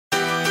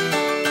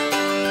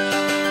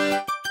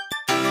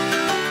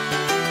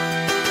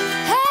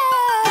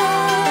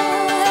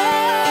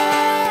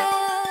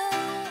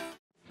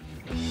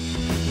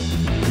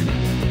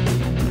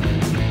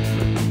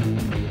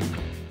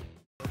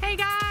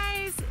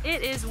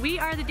it is We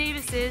Are the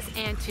Davises,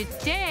 and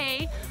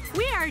today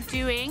we are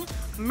doing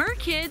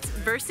Merkids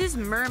versus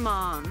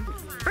Mermom.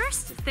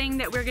 First thing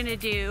that we're gonna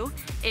do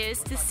is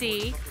to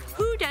see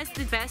who does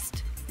the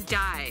best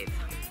dive.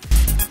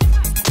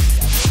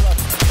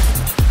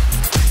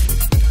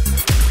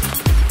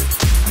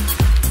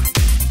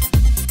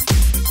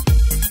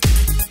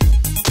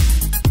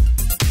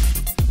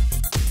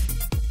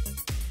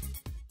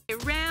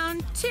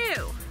 Round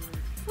two,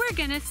 we're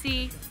gonna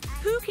see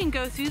who can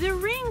go through the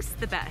rings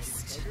the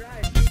best.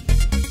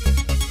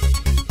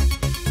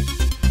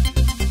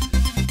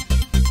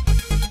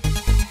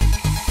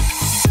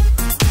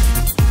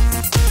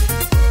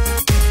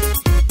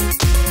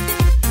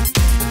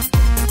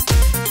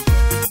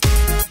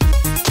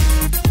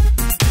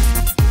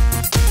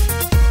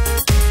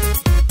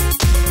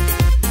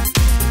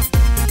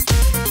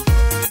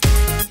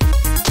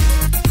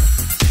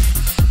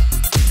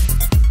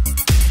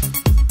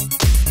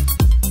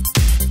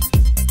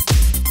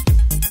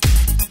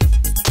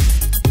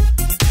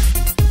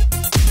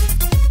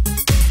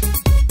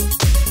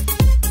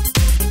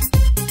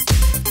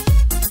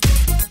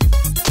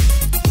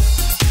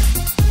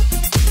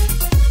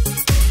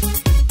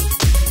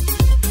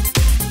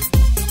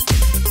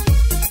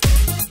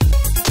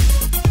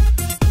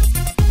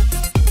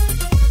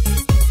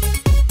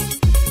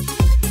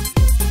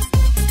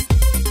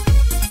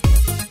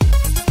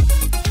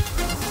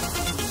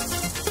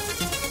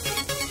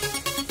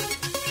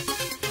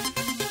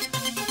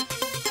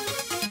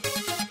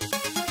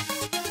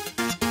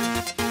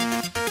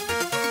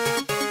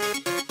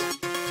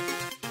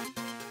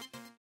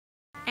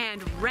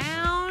 And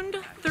round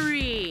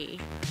three,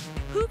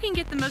 who can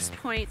get the most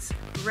points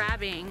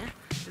grabbing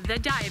the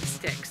dive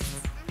sticks?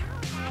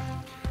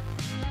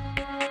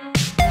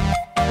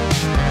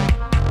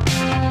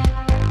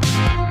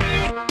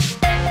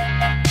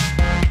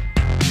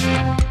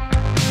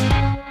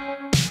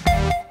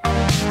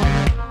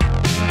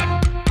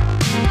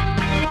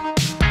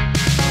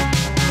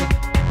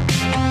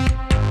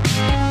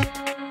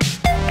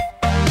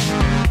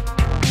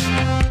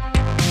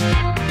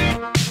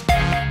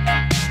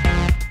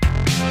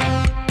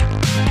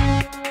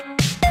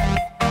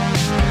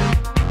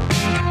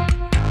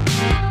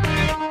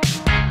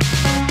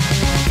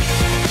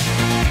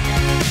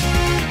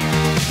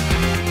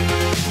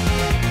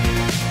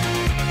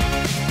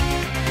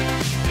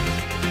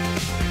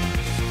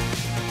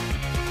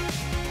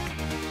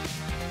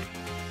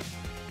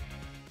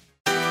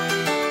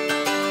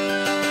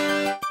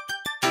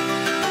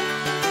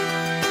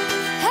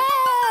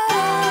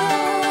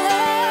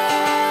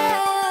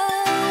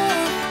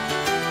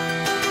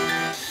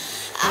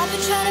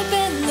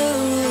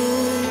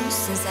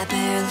 I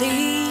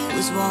barely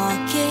was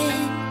walking.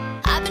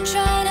 I've been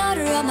trying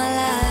harder all my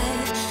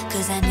life,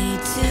 'cause I need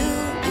to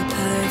be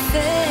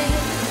perfect.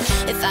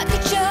 If I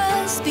could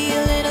just be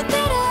a little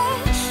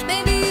better,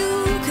 maybe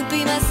you could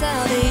be my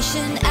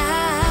salvation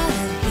out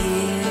of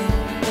here.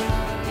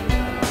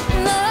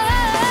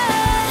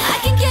 I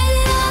can get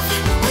it off,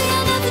 we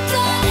are never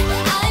done.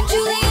 I'm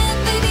Julian,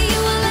 baby,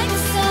 you are like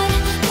the sun.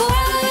 Pour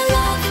out your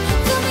love,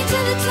 fill me to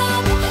the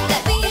top.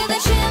 Let me hear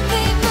that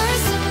champagne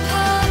burst and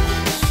pop.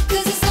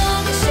 'Cause as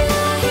long as you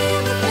are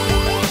here with me,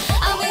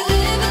 I'll be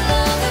living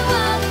long and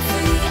wild and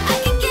free. I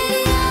can get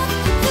it off,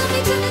 fill me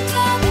to the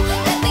top.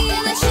 Let me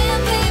hear that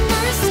champagne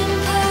burst and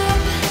pop.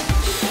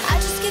 I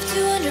just give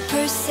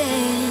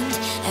 200%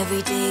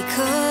 every day,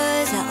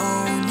 'cause I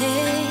own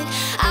it.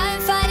 I'm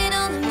fighting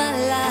all of my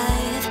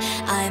life,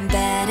 I'm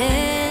bad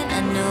and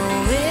I know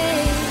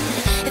it.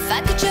 If I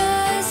could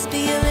just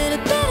be a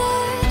little better,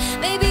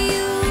 maybe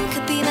you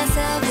could be my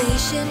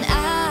salvation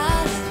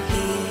out of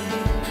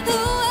here.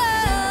 Ooh,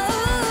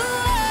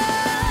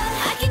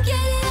 I can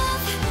get it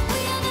off, we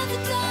are never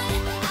done.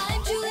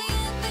 I'm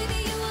Julian, baby,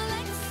 you are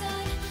like the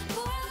sun.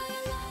 Pour out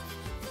your love,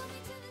 fill me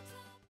to the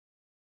top.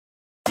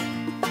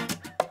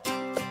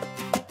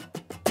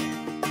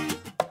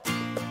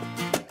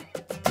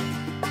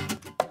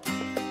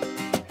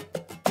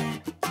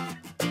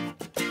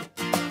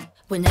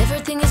 When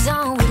everything is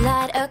on, we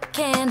light a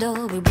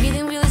candle. We're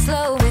breathing really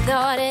slow with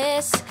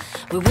artists.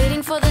 We're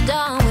waiting for the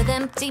dawn with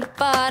empty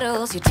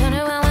bottles. You turn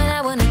around when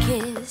I wanna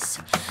kiss.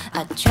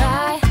 I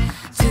try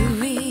to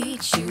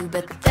reach you,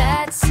 but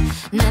that's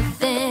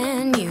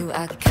nothing new.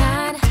 I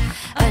kinda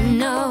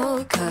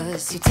know,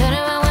 'cause you turn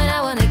around when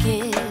I wanna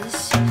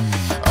kiss.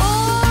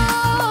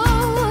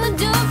 Oh,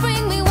 don't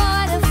bring me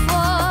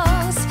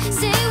waterfalls.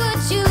 Say what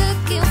you're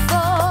looking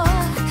for.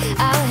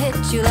 I'll hit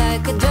you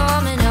like a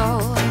domino.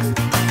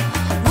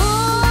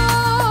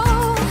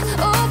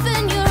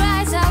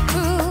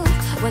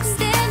 What's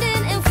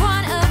standing in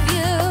front of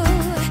you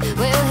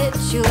will hit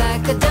you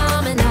like a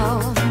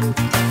domino.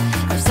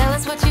 If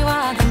silence what you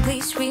are, then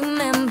please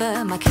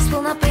remember, my kiss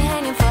will not be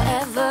hanging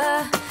forever.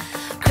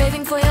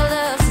 Craving for your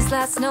love since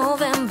last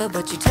November,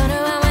 but you turn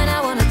around when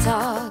I wanna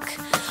talk.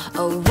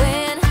 Oh,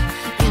 when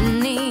you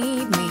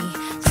need me,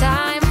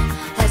 time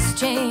has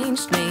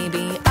changed.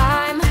 Maybe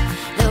I'm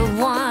the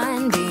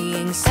one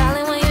being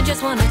silent when you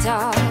just wanna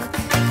talk.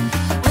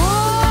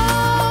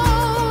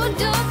 Oh,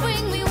 don't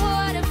bring me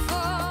water.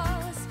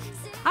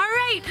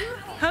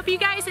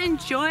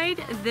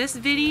 enjoyed this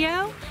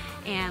video,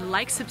 and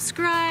like,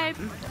 subscribe,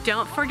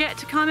 don't forget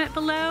to comment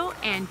below,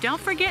 and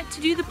don't forget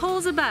to do the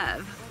polls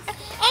above.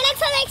 And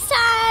until next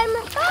time,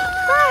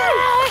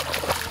 bye!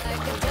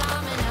 Like a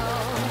domino.